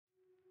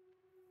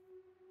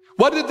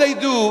What did they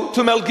do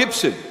to Mel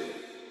Gibson?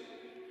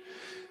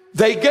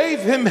 They gave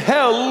him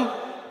hell,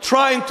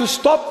 trying to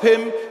stop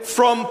him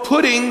from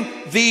putting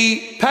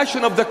the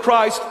Passion of the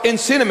Christ in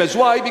cinemas.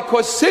 Why?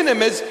 Because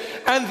cinemas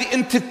and the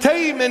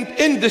entertainment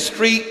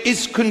industry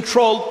is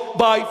controlled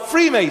by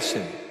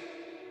Freemason.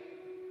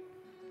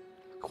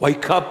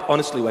 Wake up,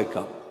 honestly, wake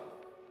up.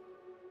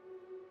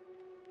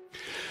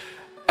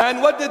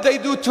 And what did they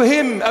do to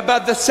him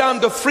about the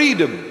sound of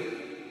freedom?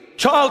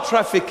 Child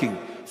trafficking.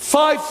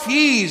 5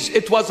 years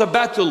it was a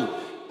battle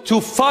to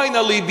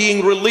finally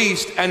being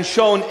released and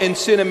shown in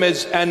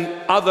cinemas and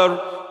other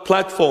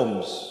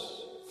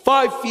platforms.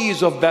 5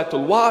 years of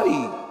battle. Why?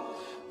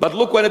 But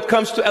look, when it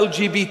comes to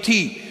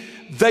LGBT,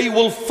 they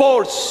will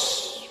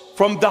force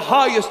from the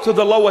highest to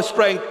the lowest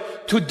rank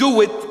to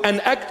do it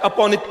and act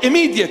upon it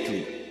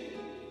immediately.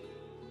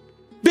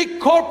 Big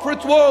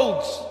corporate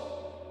worlds,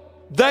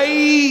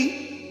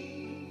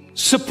 they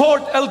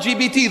support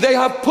LGBT. They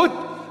have put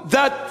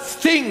that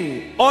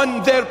thing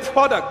on their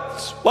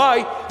products.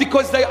 Why?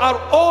 Because they are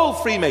all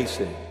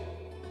Freemason.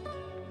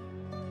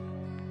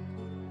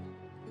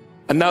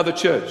 And now the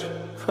church.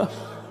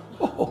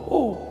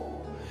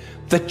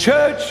 The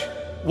church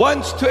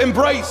wants to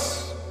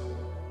embrace